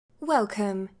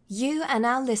Welcome. You are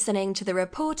now listening to the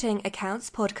Reporting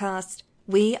Accounts podcast.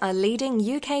 We are leading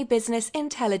UK business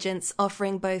intelligence,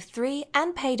 offering both free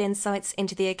and paid insights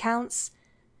into the accounts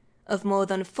of more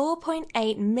than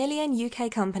 4.8 million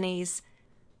UK companies.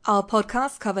 Our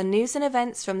podcasts cover news and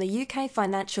events from the UK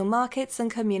financial markets and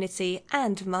community,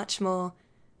 and much more.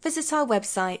 Visit our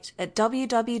website at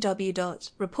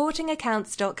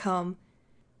www.reportingaccounts.com.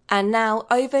 And now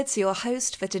over to your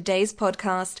host for today's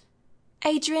podcast,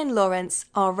 Adrian Lawrence,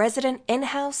 our resident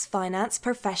in-house finance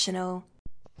professional.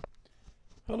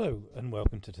 Hello and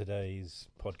welcome to today's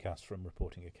podcast from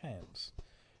Reporting Accounts.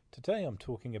 Today I'm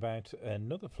talking about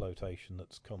another flotation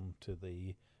that's come to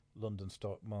the London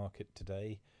stock market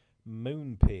today,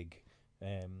 Moonpig.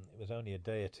 It was only a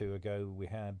day or two ago we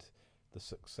had the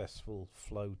successful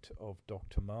float of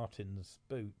Dr. Martens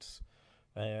boots,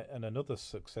 and another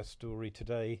success story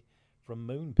today from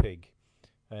Moonpig.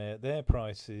 Their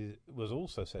price was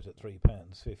also set at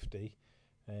 £3.50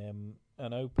 and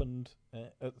opened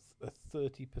at a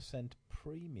 30%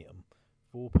 premium,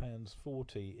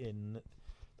 £4.40 in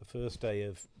the first day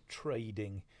of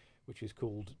trading, which is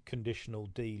called conditional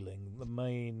dealing. The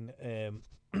main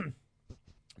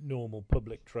normal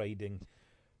public trading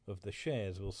of the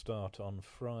shares will start on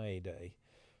Friday.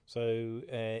 So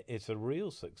it's a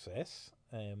real success.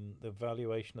 The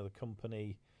valuation of the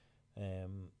company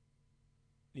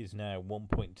is now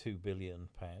 £1.2 billion.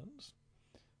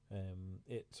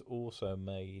 It's also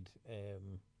made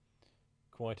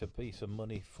quite a piece of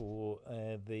money for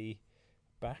the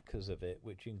backers of it,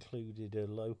 which included a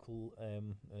local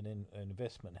an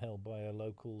investment held by a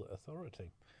local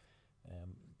authority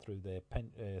through the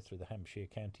Hampshire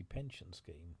County Pension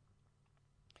Scheme.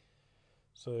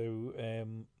 So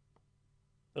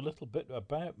a little bit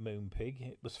about Moonpig.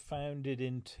 It was founded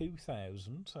in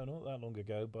 2000, so not that long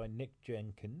ago, by Nick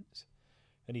Jenkins,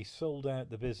 and he sold out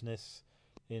the business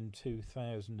in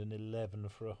 2011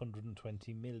 for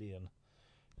 120 million.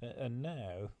 And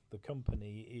now the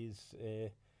company is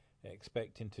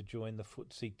expecting to join the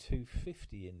FTSE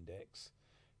 250 index.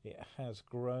 It has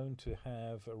grown to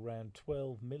have around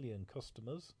 12 million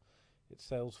customers. It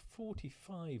sells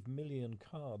 45 million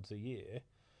cards a year,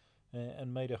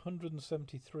 and made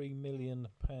 £173 million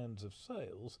of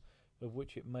sales, of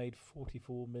which it made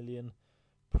 44 million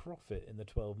profit in the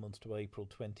 12 months to April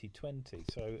 2020.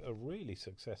 So a really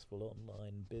successful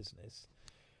online business.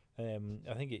 I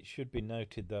think it should be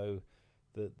noted, though,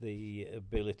 that the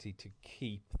ability to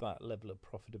keep that level of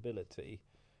profitability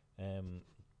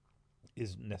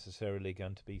isn't necessarily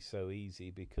going to be so easy,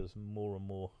 because more and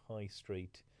more high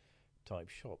street type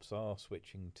shops are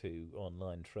switching to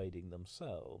online trading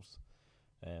themselves.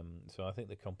 So I think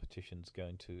the competition's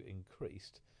going to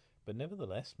increase. But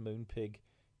nevertheless, Moonpig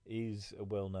is a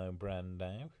well-known brand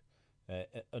now.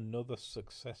 Another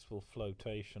successful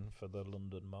flotation for the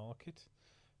London market,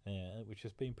 which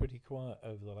has been pretty quiet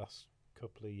over the last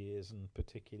couple of years, and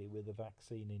particularly with the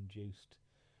vaccine-induced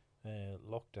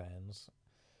lockdowns.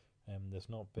 There's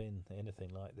not been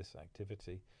anything like this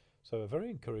activity. So a very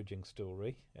encouraging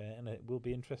story, and it will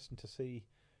be interesting to see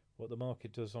what the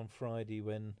market does on Friday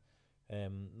when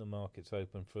the market's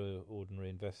open for ordinary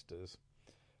investors.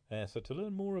 So to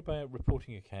learn more about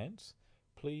reporting accounts,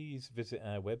 please visit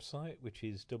our website, which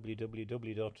is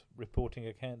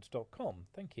www.reportingaccounts.com.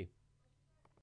 Thank you.